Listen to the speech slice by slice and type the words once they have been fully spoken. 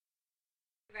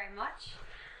Very much.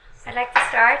 I'd like to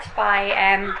start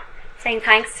by saying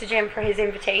thanks to Jim for his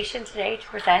invitation today to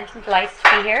present. I'm delighted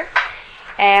to be here.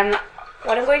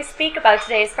 What I'm going to speak about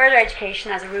today is further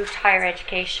education as a route to higher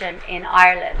education in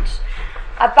Ireland.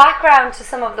 A background to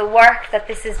some of the work that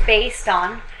this is based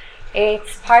on.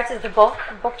 It's part of the book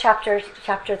chapter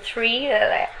 3,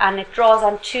 and it draws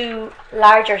on two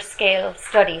larger scale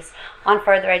studies on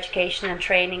further education and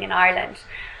training in Ireland.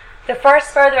 The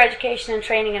first further education and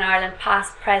training in Ireland,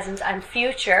 past, present and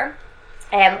future,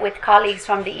 with colleagues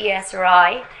from the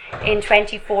SRHE in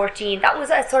 2014. That was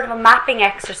a sort of a mapping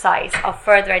exercise of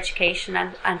further education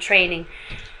and training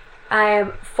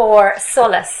for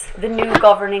SRHE, the new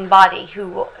governing body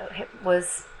who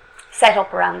was set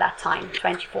up around that time,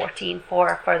 2014,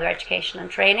 for further education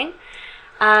and training.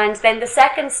 And then the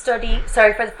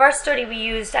for the first study we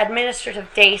used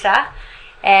administrative data,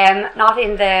 not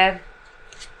in the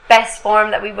best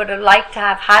form that we would have liked to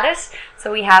have had it. So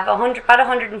we have about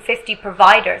 150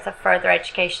 providers of further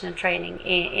education and training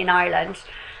in Ireland,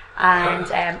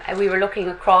 and we were looking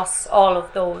across all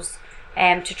of those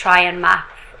to try and map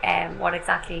what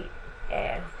exactly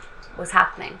was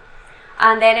happening.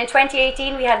 And then in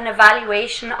 2018 we had an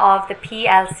evaluation of the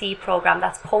PLC programme,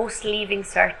 that's post-leaving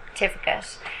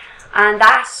certificate, and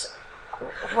that,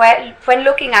 when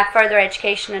looking at further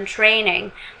education and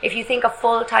training, if you think of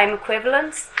full-time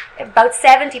equivalents, about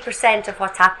 70% of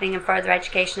what's happening in further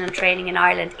education and training in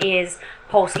Ireland is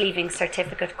post-leaving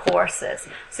certificate courses.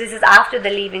 So this is after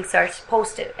the leaving cert,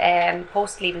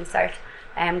 post-leaving cert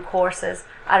courses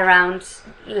at around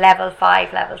level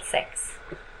 5, level 6.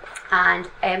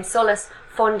 And SRHE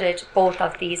funded both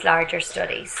of these larger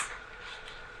studies.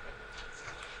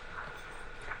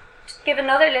 To give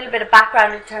another little bit of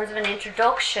background in terms of an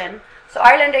introduction, so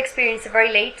Ireland experienced a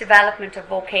very late development of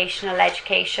vocational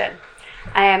education.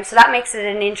 So that makes it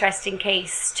an interesting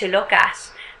case to look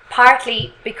at,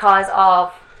 partly because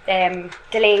of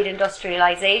delayed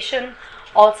industrialisation,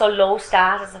 also low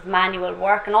status of manual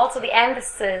work, and also the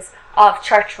emphasis of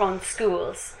church-run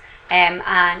schools. And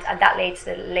that led to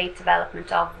the late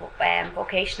development of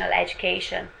vocational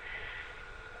education.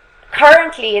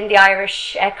 Currently, in the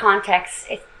Irish context,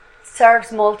 it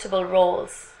serves multiple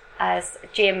roles, as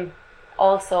Jim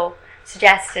also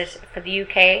suggested for the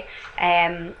UK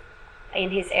in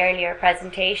his earlier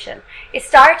presentation. It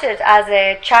started as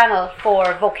a channel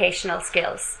for vocational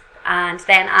skills, and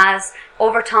then as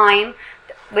over time,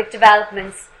 with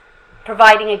developments,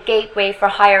 providing a gateway for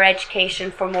higher education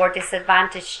for more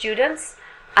disadvantaged students,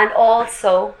 and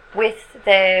also with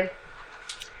the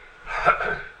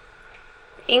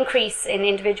increase in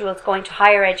individuals going to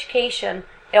higher education,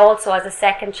 it also has a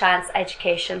second chance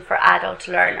education for adult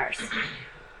learners.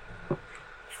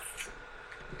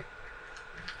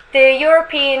 The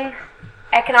European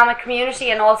Economic Community,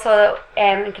 and also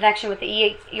in connection with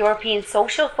the European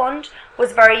Social Fund,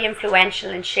 was very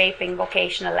influential in shaping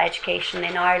vocational education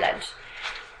in Ireland.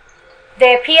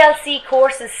 The PLC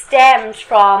courses stemmed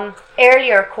from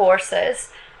earlier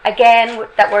courses, again,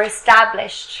 that were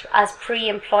established as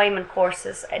pre-employment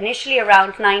courses, initially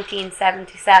around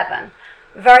 1977,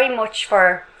 very much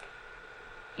for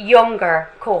younger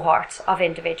cohorts of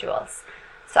individuals.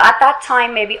 So at that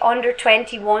time, maybe over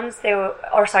 21s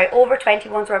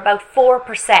were about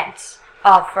 4%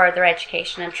 of further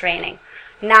education and training.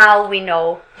 Now we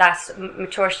know that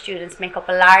mature students make up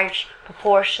a large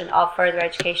proportion of further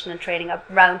education and training,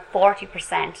 around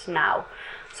 40% now.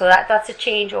 So that's a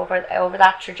change over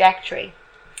that trajectory.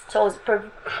 So it's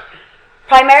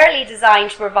primarily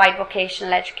designed to provide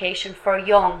vocational education for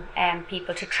young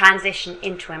people to transition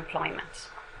into employment.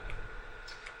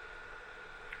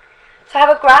 So I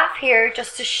have a graph here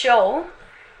just to show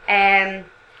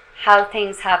how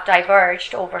things have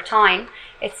diverged over time.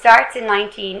 It starts in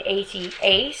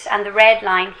 1988, and the red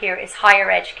line here is higher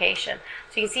education.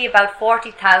 So you can see about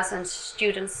 40,000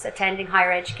 students attending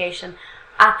higher education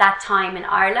at that time in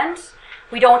Ireland.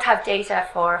 We don't have data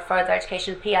for further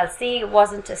education PLC. It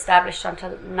wasn't established until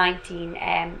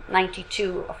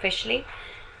 1992 officially.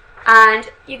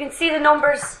 And you can see the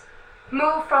numbers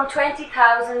move from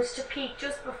 20,000 to peak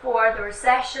just before the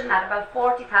recession at about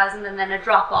 40,000, and then a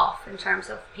drop off in terms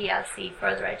of PLC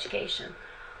further education.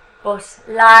 But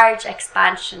large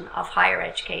expansion of higher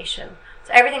education.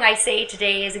 So everything I say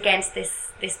today is against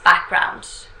this background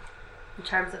in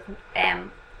terms of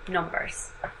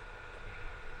numbers.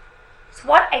 So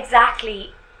what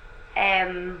exactly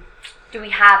do we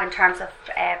have in terms of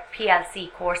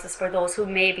PLC courses for those who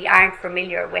maybe aren't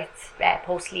familiar with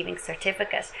post-leaving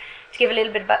certificate? To give a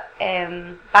little bit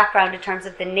of background in terms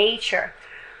of the nature,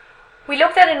 we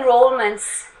looked at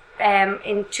enrolments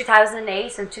in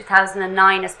 2008 and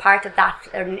 2009 as part of that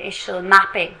initial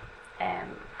mapping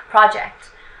project,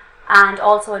 and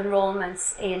also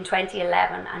enrolments in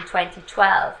 2011 and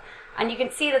 2012. And you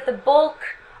can see that the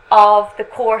bulk of the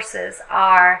courses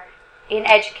are in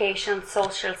education,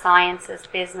 social sciences,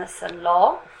 business and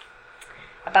law,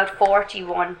 about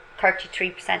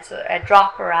 33%, so a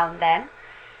drop around then.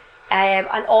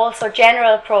 And also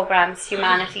general programs,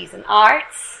 humanities and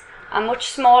arts, a much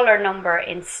smaller number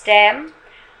in STEM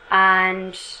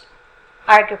and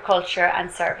agriculture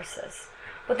and services.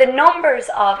 But the numbers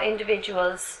of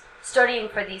individuals studying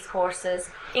for these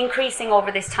courses increasing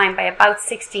over this time by about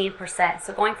 16%,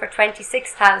 so going from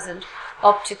 26,000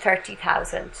 up to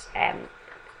 30,000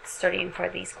 studying for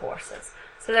these courses.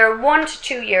 So there are 1 to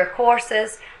 2 year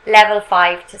courses, level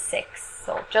 5 to 6,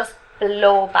 so just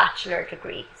below bachelor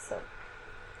degree. So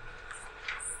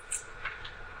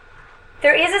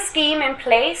there is a scheme in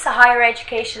place, a higher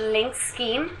education links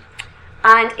scheme,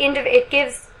 and it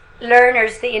gives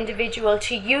learners the individual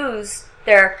to use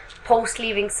their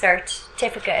post-leaving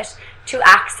certificate to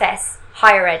access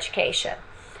higher education.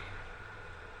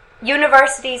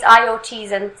 Universities,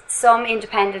 IOTs and some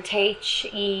independent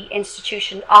HE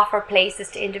institutions offer places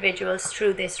to individuals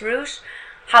through this route.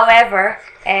 However,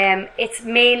 it's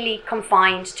mainly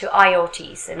confined to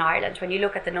IOTs in Ireland. When you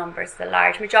look at the numbers, the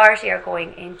large majority are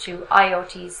going into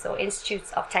IOTs, so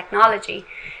Institutes of Technology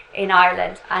in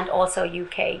Ireland, and also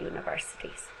UK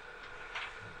universities.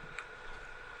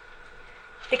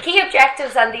 The key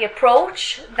objectives and the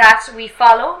approach that we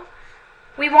follow,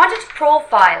 we wanted to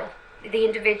profile the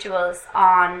individuals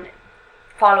on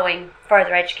following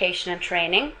further education and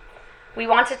training. We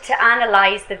wanted to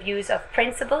analyse the views of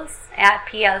principals at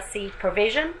PLC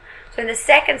provision. So in the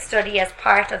second study, as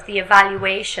part of the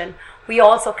evaluation, we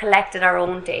also collected our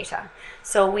own data.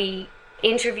 So we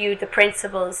interviewed the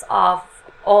principals of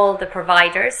all the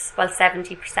providers, well,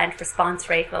 70% response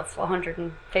rate of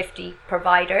 150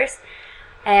 providers.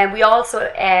 And we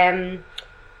also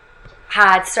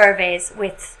had surveys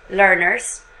with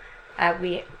learners.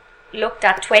 We looked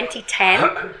at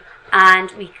 2010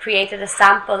 and we created a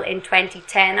sample in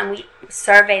 2010 and we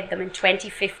surveyed them in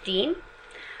 2015.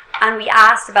 And we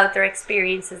asked about their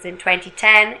experiences in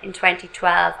 2010, in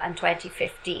 2012 and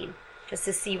 2015, just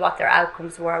to see what their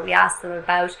outcomes were. We asked them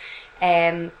about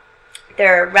their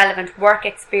relevant work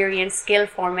experience, skill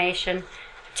formation,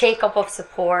 take-up of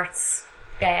supports,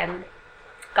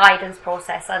 guidance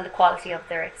process and the quality of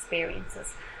their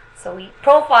experiences. So we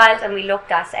profiled and we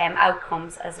looked at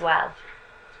outcomes as well.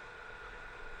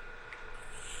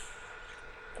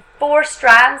 The 4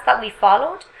 strands that we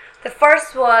followed. The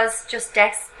first was just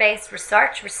desk-based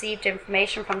research, received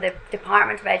information from the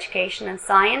Department of Education and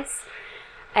Science,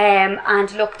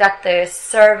 and looked at the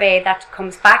survey that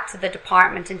comes back to the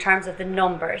department in terms of the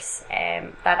numbers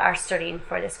that are studying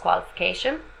for this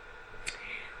qualification.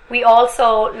 We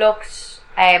also looked,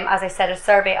 as I said, a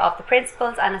survey of the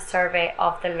principals and a survey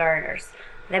of the learners.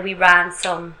 Then we ran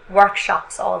some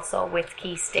workshops also with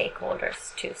key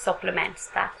stakeholders to supplement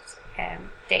that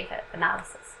data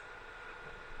analysis.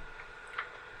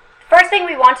 The first thing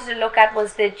we wanted to look at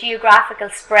was the geographical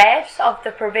spread of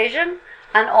the provision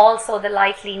and also the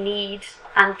likely need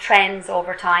and trends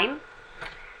over time.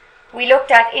 We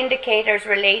looked at indicators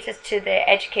related to the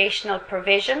educational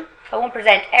provision. I won't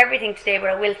present everything today, but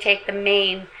I will take the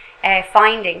main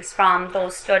findings from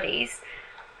those studies.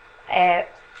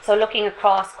 So looking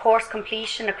across course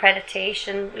completion,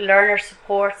 accreditation, learner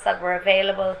supports that were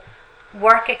available,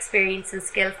 work experience and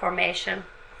skill formation,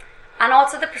 and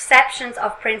also the perceptions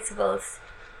of principals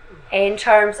in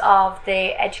terms of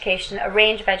the education, a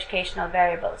range of educational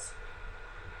variables.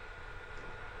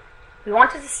 We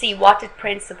wanted to see what did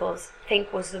principals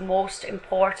think was the most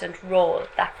important role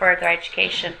that further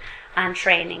education and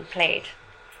training played.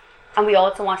 And we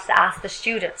also wanted to ask the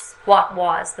students what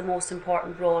was the most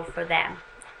important role for them.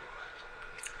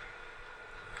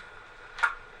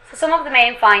 So some of the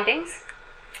main findings.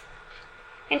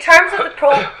 In terms of the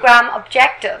programme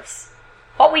objectives,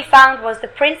 what we found was the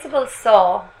principals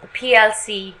saw the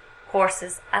PLC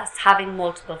courses as having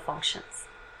multiple functions.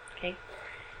 Okay.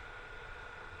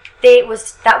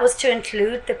 That was to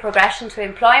include the progression to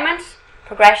employment,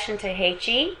 progression to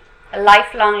HE, a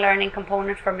lifelong learning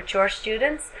component for mature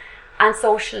students, and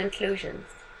social inclusion.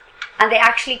 And they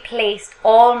actually placed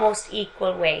almost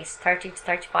equal weights, 30 to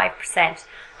 35%,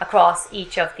 across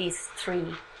each of these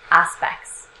 3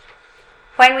 aspects.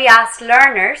 When we asked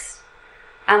learners,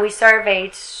 and we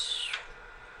surveyed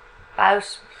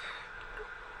about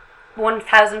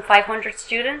 1,500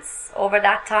 students over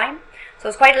that time. So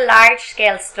it's quite a large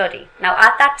scale study. Now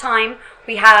at that time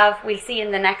we'll see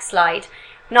in the next slide,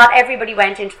 not everybody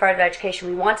went into further education.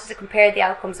 We wanted to compare the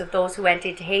outcomes of those who went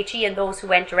into HE and those who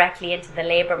went directly into the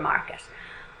labour market.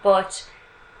 But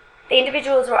the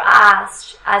individuals were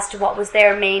asked as to what was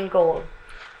their main goal.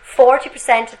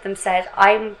 40% of them said,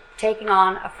 I'm taking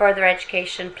on a further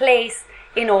education place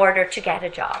in order to get a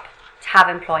job, to have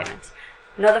employment.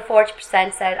 Another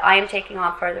 40% said, I am taking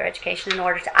on further education in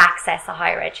order to access a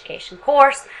higher education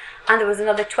course. And there was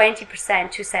another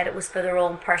 20% who said it was for their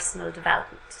own personal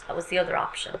development. That was the other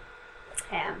option.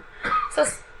 So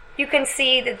you can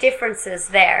see the differences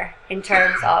there in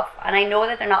terms of, and I know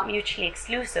that they're not mutually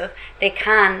exclusive, they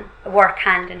can work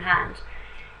hand in hand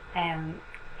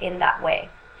in that way.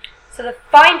 So the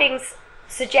findings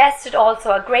suggested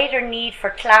also a greater need for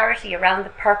clarity around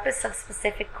the purpose of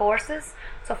specific courses.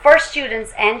 So for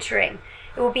students entering,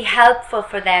 it would be helpful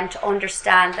for them to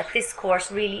understand that this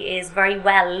course really is very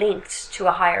well linked to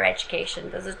a higher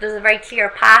education. There's a very clear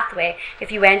pathway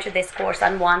if you enter this course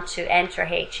and want to enter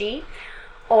HE.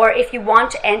 Or if you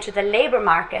want to enter the labour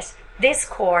market, this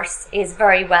course is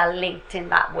very well linked in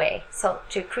that way. So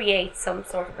to create some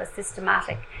sort of a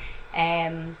systematic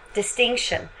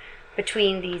distinction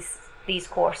between these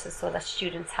courses so that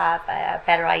students have a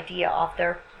better idea of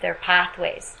their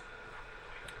pathways.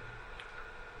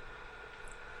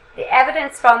 The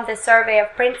evidence from the survey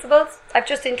of principals, I've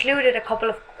just included a couple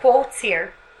of quotes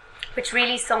here which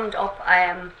really summed up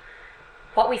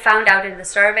what we found out in the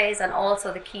surveys and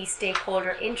also the key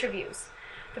stakeholder interviews.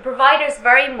 The providers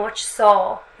very much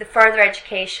saw the further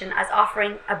education as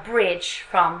offering a bridge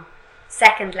from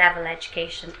second level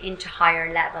education into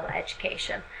higher level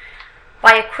education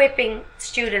by equipping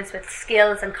students with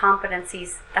skills and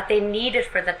competencies that they needed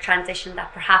for the transition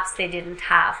that perhaps they didn't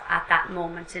have at that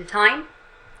moment in time.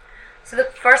 So the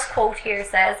first quote here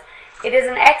says, "It is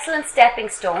an excellent stepping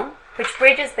stone which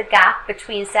bridges the gap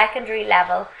between secondary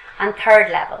level and third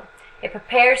level. It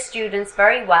prepares students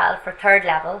very well for third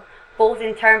level, both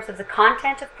in terms of the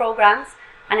content of programs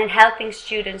and in helping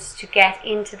students to get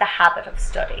into the habit of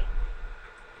study."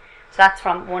 So that's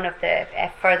from one of the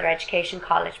further education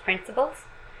college principals.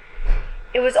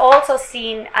 It was also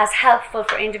seen as helpful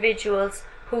for individuals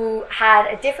who had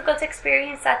a difficult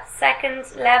experience at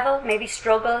second level, maybe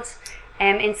struggled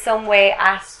in some way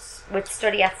with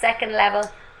study at second level,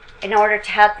 in order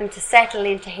to help them to settle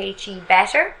into HE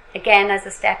better, again as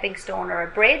a stepping stone or a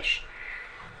bridge.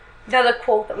 Another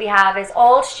quote that we have is,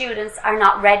 "All students are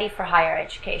not ready for higher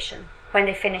education when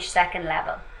they finish second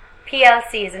level.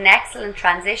 PLC is an excellent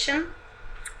transition,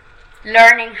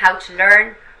 learning how to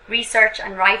learn, research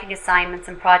and writing assignments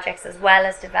and projects, as well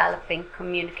as developing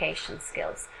communication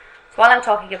skills." So while I'm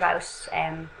talking about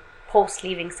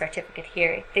post-leaving certificate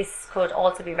here, this could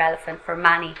also be relevant for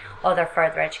many other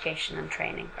further education and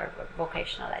training or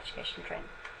vocational education training.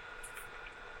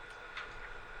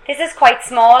 This is quite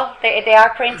small. They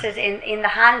are printed in the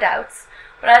handouts.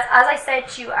 But as I said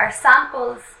to you, our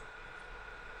samples,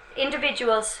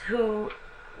 individuals who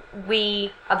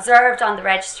we observed on the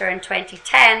register in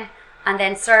 2010 and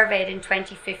then surveyed in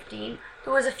 2015,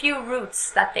 there was a few routes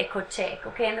that they could take.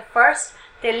 Okay, in the first,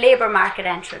 the labour market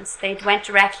entrance, they went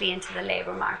directly into the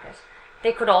labour market.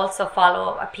 They could also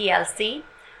follow a PLC.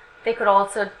 They could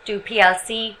also do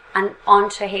PLC and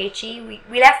onto HE.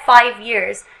 We left 5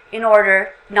 years in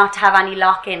order not to have any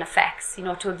lock-in effects,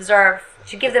 to observe,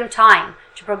 to give them time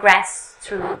to progress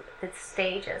through the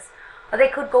stages. Or they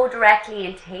could go directly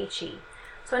into HE.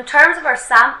 So in terms of our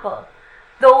sample,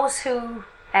 those who,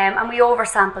 and we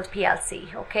oversampled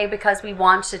PLC, okay, because we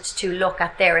wanted to look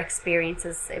at their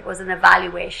experiences. It was an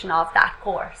evaluation of that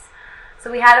course.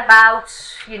 So we had about,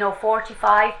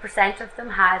 45% of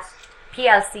them had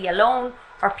PLC alone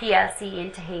or PLC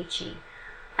into HE.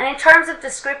 And in terms of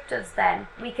descriptives then,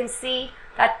 we can see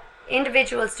that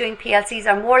individuals doing PLCs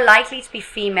are more likely to be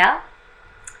female,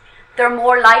 they're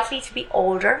more likely to be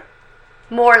older,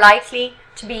 more likely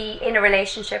to be in a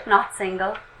relationship, not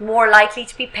single, more likely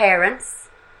to be parents,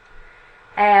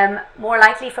 more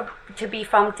likely to be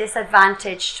from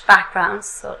disadvantaged backgrounds,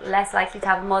 so less likely to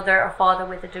have a mother or father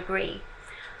with a degree.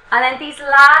 And then these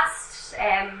last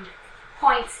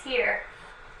points here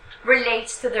relate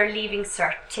to their leaving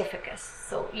certificate.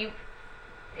 So in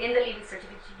the leaving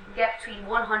certificate you can get between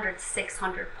 100 to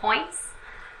 600 points.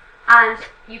 And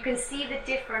you can see the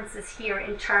differences here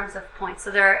in terms of points.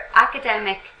 So their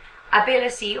academic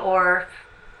ability or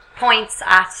points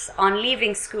on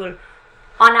leaving school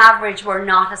on average were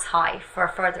not as high for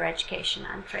further education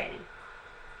and training.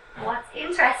 What's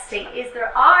interesting is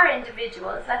there are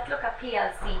individuals, let's look at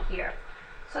PLC here.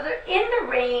 So they're in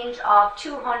the range of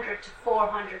 200 to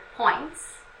 400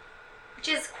 points, which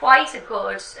is quite a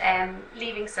good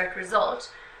leaving cert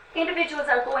result. individuals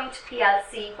are going to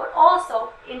PLC, but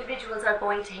also individuals are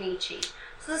going to HE.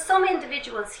 So there's some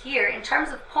individuals here, in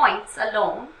terms of points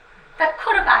alone, that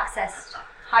could have accessed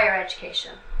higher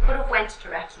education, could have went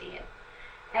directly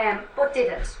in, but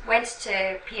didn't, went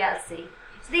to PLC.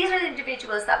 So these are the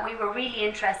individuals that we were really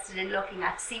interested in looking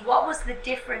at to see what was the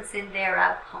difference in their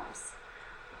outcomes.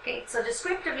 Okay, so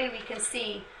descriptively we can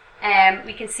see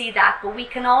that, but we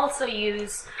can also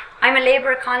use, I'm a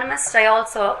labour economist, I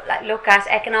also look at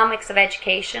economics of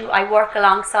education. I work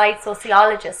alongside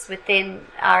sociologists within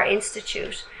our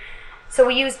institute. So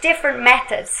we use different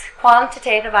methods,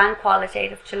 quantitative and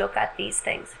qualitative, to look at these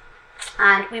things.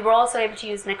 And we were also able to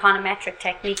use an econometric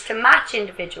technique to match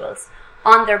individuals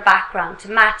on their background, to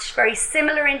match very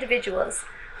similar individuals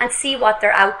and see what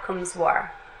their outcomes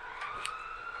were.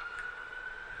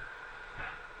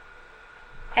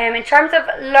 In terms of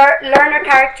learner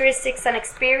characteristics and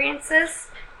experiences,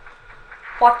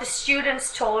 what the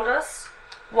students told us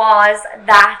was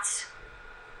that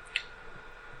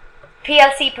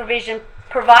PLC provision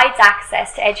provides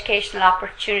access to educational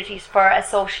opportunities for a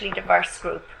socially diverse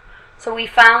group. So we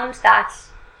found that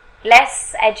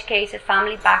less educated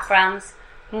family backgrounds,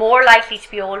 more likely to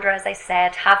be older, as I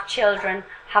said, have children,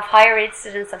 have higher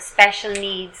incidence of special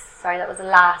needs. Sorry, that was the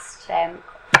last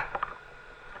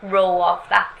row of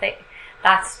that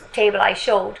table I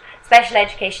showed. Special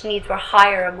education needs were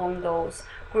higher among those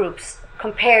groups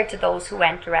compared to those who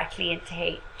went directly into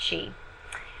HE.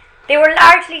 They were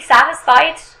largely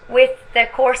satisfied with the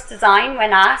course design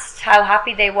when asked how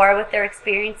happy they were with their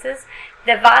experiences.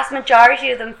 The vast majority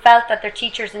of them felt that their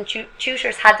teachers and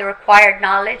tutors had the required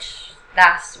knowledge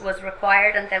that was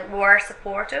required and that were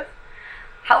supportive.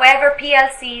 However,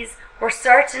 PLCs were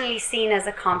certainly seen as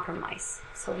a compromise.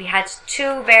 So we had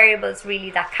two variables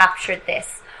really that captured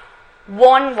this.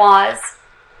 One was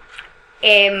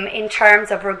in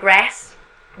terms of regret.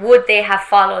 Would they have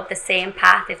followed the same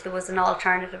path if there was an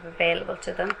alternative available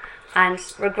to them? And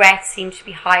regret seemed to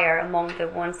be higher among the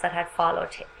ones that had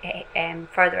followed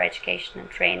further education and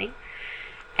training.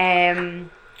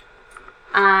 And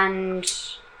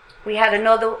we had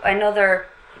another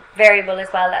variable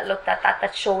as well that looked at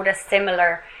that showed a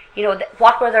similar,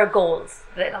 what were their goals?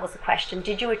 That was the question.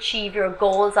 Did you achieve your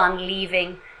goals on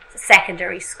leaving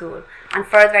secondary school? And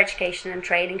further education and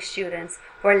training students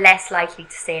were less likely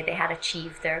to say they had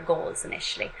achieved their goals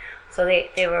initially. So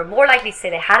they were more likely to say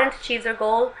they hadn't achieved their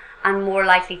goal and more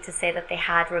likely to say that they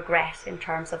had regret in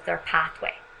terms of their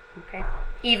pathway. Okay,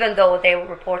 even though they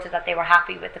reported that they were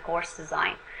happy with the course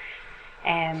design.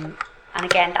 And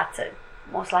again, that's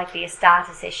most likely a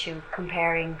status issue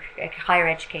comparing higher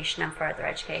education and further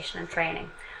education and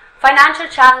training. Financial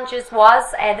challenges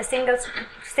was the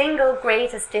single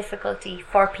greatest difficulty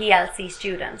for PLC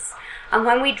students. And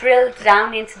when we drilled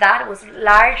down into that, it was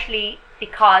largely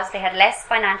because they had less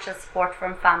financial support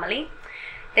from family.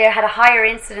 They had a higher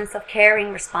incidence of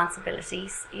caring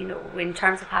responsibilities, in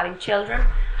terms of having children,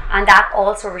 and that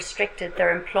also restricted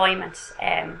their employment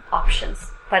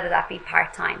options, whether that be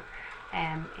part-time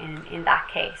in that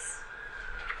case.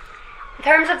 In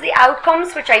terms of the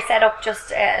outcomes, which I set up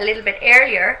just a little bit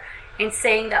earlier, in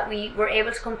saying that we were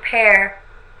able to compare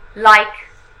like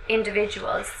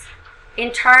individuals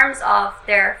in terms of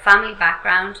their family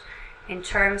background, in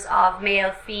terms of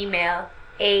male, female,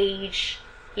 age,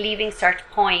 leaving cert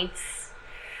points,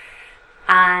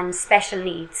 and special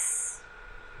needs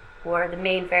were the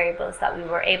main variables that we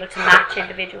were able to match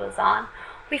individuals on.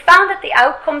 We found that the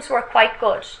outcomes were quite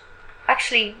good,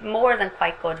 actually more than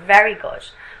quite good, very good.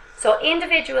 So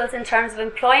individuals in terms of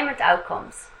employment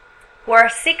outcomes were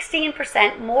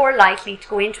 16% more likely to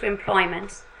go into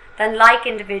employment than like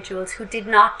individuals who did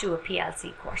not do a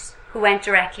PLC course, who went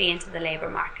directly into the labour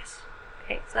market.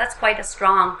 Okay, so that's quite a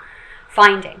strong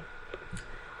finding.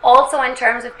 Also, in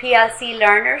terms of PLC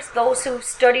learners, those who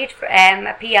studied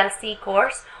a PLC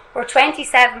course were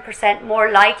 27%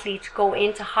 more likely to go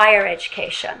into higher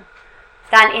education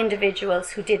than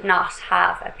individuals who did not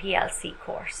have a PLC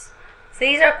course. So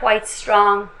these are quite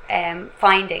strong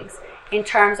findings in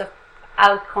terms of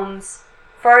outcomes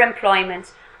for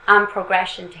employment and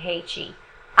progression to HE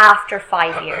after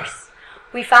 5 years.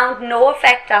 We found no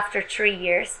effect after 3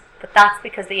 years, but that's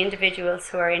because the individuals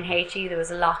who are in HE, there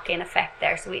was a lock-in effect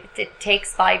there. So it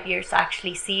takes 5 years to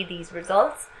actually see these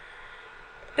results.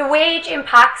 The wage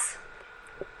impacts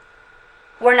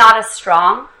were not as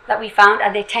strong that we found,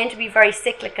 and they tend to be very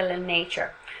cyclical in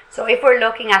nature. So if we're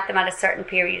looking at them at a certain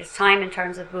period of time in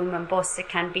terms of boom and bust, it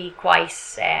can be quite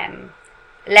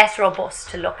less robust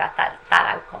to look at that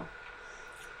outcome.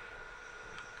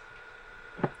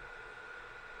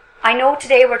 I know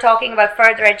today we're talking about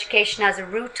further education as a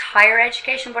route to higher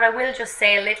education, but I will just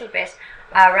say a little bit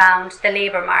around the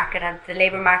labour market and the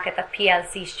labour market that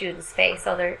PLC students face.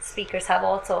 Other speakers have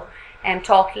also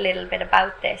talked a little bit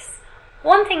about this.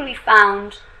 One thing we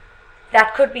found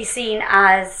that could be seen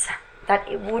as, that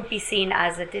it would be seen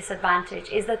as a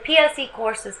disadvantage, is that PLC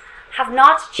courses have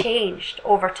not changed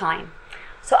over time.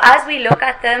 So as we look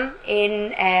at them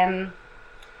in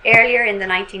earlier in the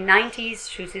 1990s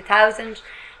through 2000,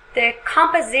 the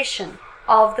composition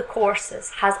of the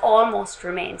courses has almost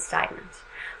remained stagnant.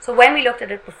 So when we looked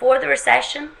at it before the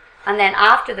recession and then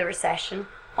after the recession,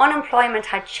 unemployment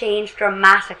had changed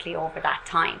dramatically over that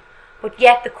time, but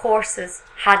yet the courses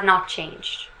had not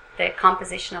changed. The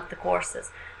composition of the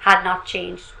courses had not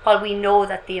changed, while we know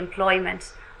that the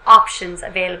employment options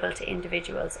available to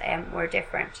individuals were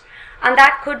different. And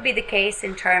that could be the case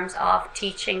in terms of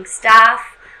teaching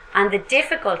staff and the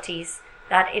difficulties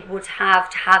that it would have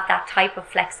to have that type of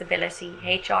flexibility,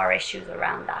 HR issues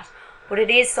around that. But it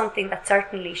is something that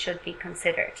certainly should be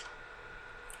considered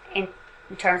in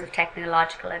terms of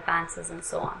technological advances and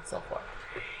so on and so forth.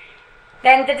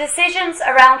 Then the decisions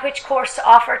around which course to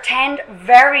offer tend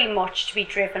very much to be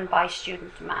driven by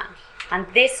student demand. And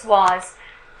this was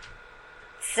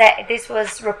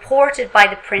reported by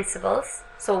the principals.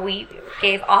 So we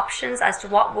gave options as to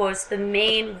what was the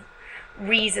main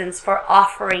reasons for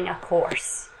offering a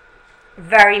course.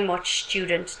 Very much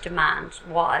student demand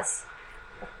was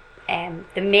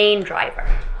the main driver.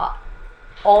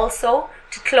 Also,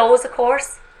 to close a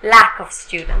course, lack of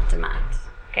student demand.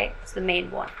 Okay, it's the main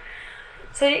one.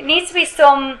 So it needs to be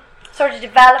some sort of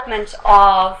development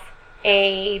of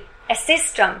a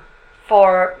system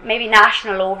for maybe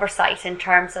national oversight in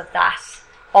terms of that,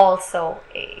 also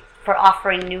for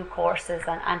offering new courses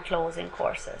and closing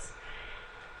courses.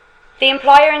 The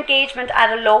employer engagement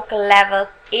at a local level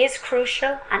is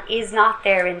crucial and is not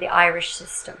there in the Irish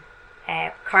system.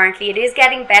 Currently it is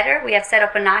getting better. We have set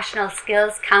up a National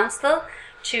Skills Council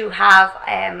to have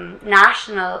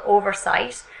national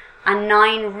oversight and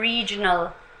 9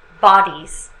 regional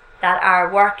bodies that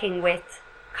are working with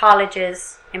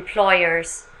colleges,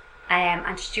 employers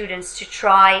and students to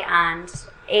try and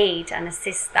aid and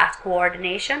assist that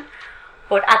coordination.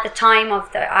 But at the time of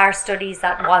our studies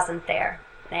that wasn't there.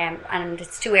 And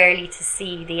it's too early to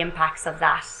see the impacts of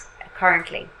that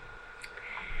currently.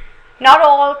 Not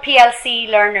all PLC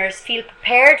learners feel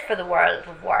prepared for the world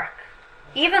of work,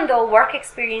 even though work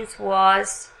experience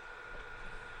was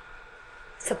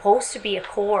supposed to be a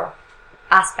core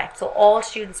aspect. So all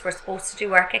students were supposed to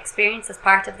do work experience as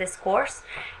part of this course.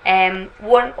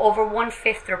 Over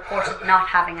 1/5 reported not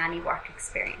having any work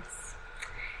experience,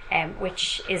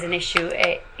 which is an issue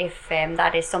if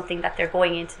that is something that they're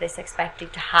going into this expecting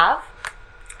to have.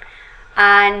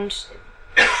 And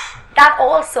that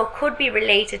also could be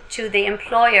related to the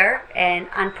employer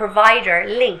and provider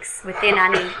links within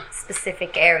any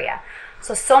specific area.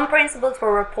 So some principals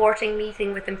were reporting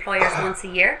meeting with employers once a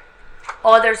year.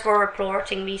 Others were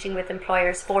reporting meeting with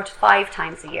employers 4 to 5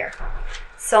 times a year.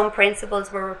 Some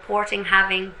principals were reporting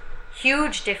having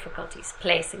huge difficulties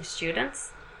placing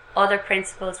students. Other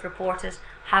principals reported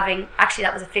having, actually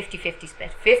that was a 50-50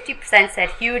 split. 50% said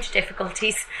huge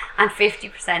difficulties and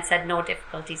 50% said no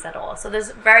difficulties at all. So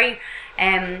there's very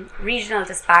regional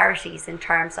disparities in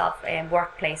terms of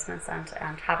work placements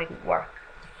and having work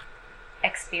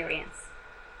experience.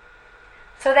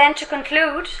 So then to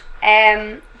conclude,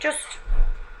 just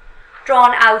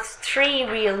drawn out 3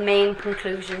 real main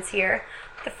conclusions here.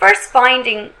 The first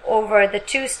finding over the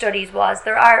 2 studies was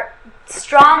there are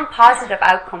strong positive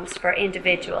outcomes for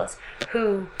individuals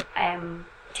who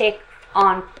take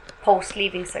on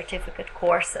post-leaving certificate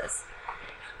courses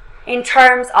in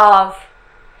terms of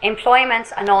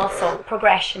employment and also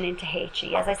progression into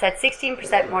HE. As I said,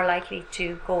 16% more likely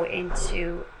to go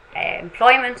into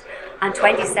employment and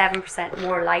 27%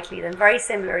 more likely than very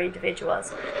similar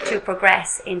individuals to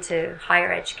progress into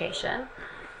higher education.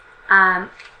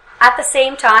 At the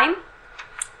same time,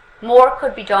 more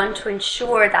could be done to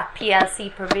ensure that PLC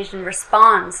provision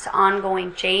responds to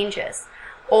ongoing changes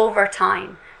over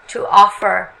time to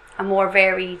offer a more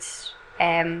varied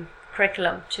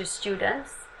curriculum to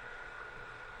students.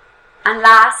 And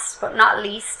last but not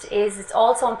least is it's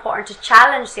also important to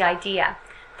challenge the idea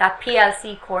that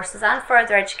PLC courses and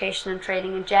further education and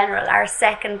training in general are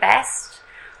second best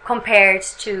compared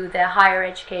to the higher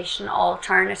education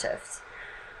alternatives.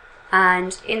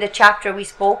 And in the chapter we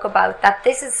spoke about that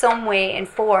this is some way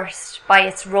enforced by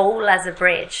its role as a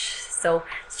bridge. So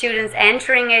students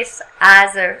entering it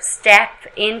as a step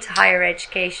into higher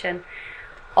education,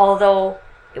 although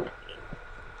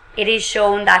it is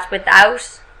shown that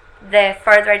without the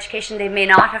further education, they may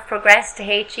not have progressed to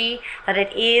HE, that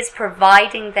it is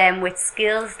providing them with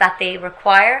skills that they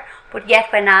require, but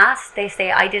yet when asked, they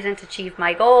say, I didn't achieve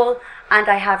my goal and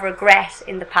I have regret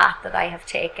in the path that I have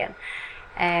taken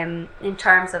in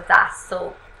terms of that.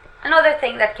 So another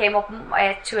thing that came up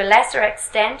to a lesser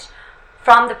extent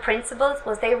from the principals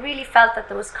was they really felt that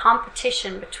there was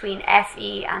competition between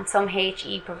FE and some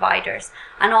HE providers,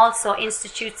 and also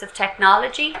institutes of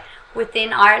technology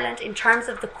within Ireland in terms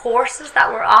of the courses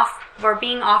that were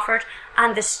being offered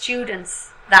and the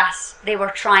students that they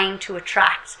were trying to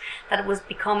attract, that it was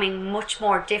becoming much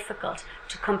more difficult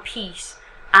to compete,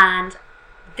 and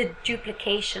the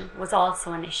duplication was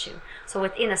also an issue. So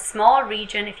within a small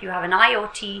region, if you have an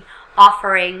IoT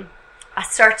offering a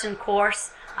certain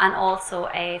course and also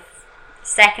a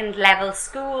second level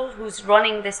school who's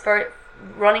running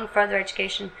running further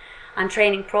education and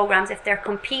training programs, if they're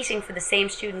competing for the same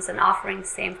students and offering the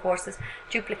same courses,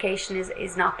 duplication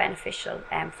is not beneficial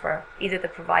for either the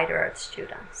provider or the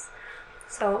students.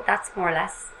 So that's more or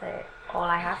less all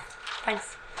I have.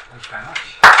 Thanks. Thanks very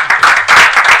much.